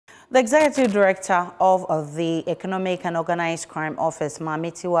The Executive Director of the Economic and Organized Crime Office,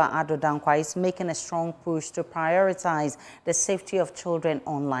 Mamitiwa Adodankwa, is making a strong push to prioritize the safety of children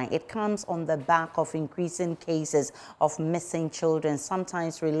online. It comes on the back of increasing cases of missing children,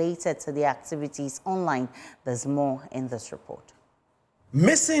 sometimes related to the activities online. There's more in this report.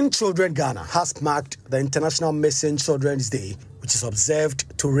 Missing Children Ghana has marked the International Missing Children's Day, which is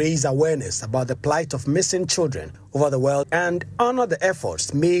observed to raise awareness about the plight of missing children over the world and honor the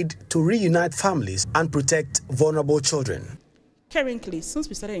efforts made to reunite families and protect vulnerable children. Currently, since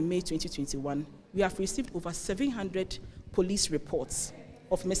we started in May 2021, we have received over 700 police reports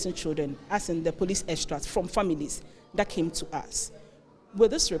of missing children, as in the police extracts from families that came to us.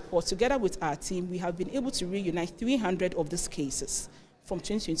 With this report, together with our team, we have been able to reunite 300 of these cases from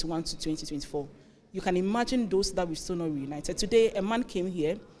 2021 to 2024. You can imagine those that we still not reunited. Today, a man came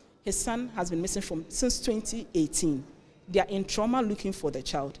here. His son has been missing since 2018. They are in trauma looking for the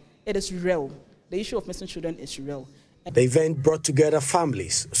child. It is real. The issue of missing children is real. The event brought together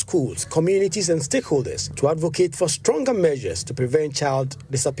families, schools, communities and stakeholders to advocate for stronger measures to prevent child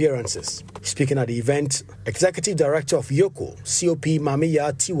disappearances. Speaking at the event, Executive Director of EOCO, COP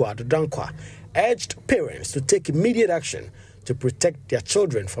Mamitiwa Adodankwa, urged parents to take immediate action to protect their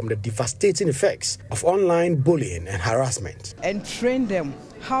children from the devastating effects of online bullying and harassment. And train them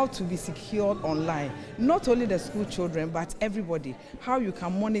how to be secured online. Not only the school children, but everybody. How you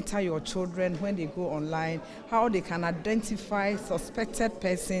can monitor your children when they go online, how they can identify suspected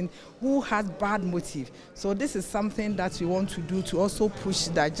person who has bad motive. So this is something that we want to do to also push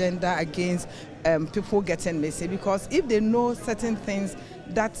the agenda against people getting missing, because if they know certain things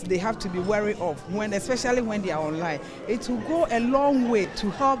that they have to be wary of, especially when they are online, it will go a long way to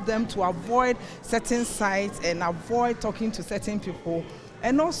help them to avoid certain sites and avoid talking to certain people.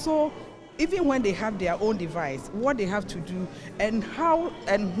 And also, even when they have their own device, what they have to do and how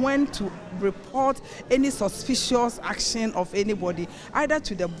and when to report any suspicious action of anybody, either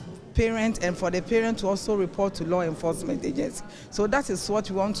to the parent and for the parent to also report to law enforcement agencies. So that is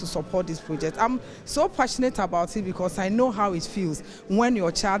what we want to support this project. I'm so passionate about it because I know how it feels when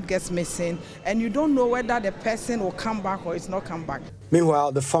your child gets missing and you don't know whether the person will come back or it's not come back.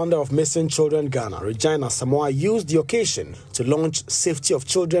 Meanwhile, the founder of Missing Children Ghana, Regina Samoa, used the occasion to launch Safety of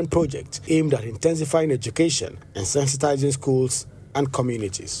Children project aimed at intensifying education and sensitizing schools and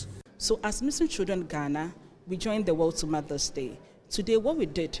communities. So as Missing Children Ghana, we joined the World to Mother's Day. Today what we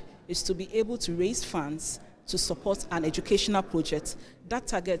did is to be able to raise funds to support an educational project that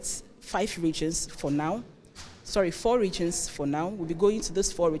targets 4 regions for now. We'll be going to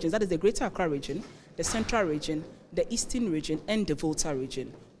those 4 regions. That is the Greater Accra region, the Central region, the Eastern region, and the Volta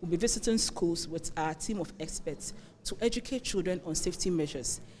region. We'll be visiting schools with our team of experts to educate children on safety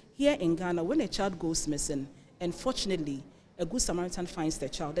measures. Here in Ghana, when a child goes missing, and fortunately, a good Samaritan finds the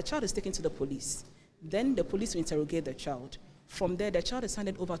child is taken to the police. Then the police will interrogate the child. From there, the child is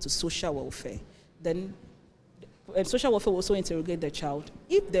handed over to social welfare. Then social welfare will also interrogate the child.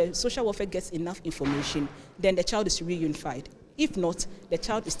 If the social welfare gets enough information, then the child is reunified. If not, the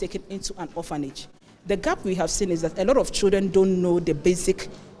child is taken into an orphanage. The gap we have seen is that a lot of children don't know the basic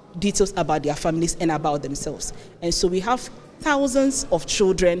details about their families and about themselves. And so we have thousands of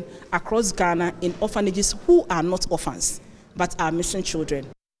children across Ghana in orphanages who are not orphans, but are missing children.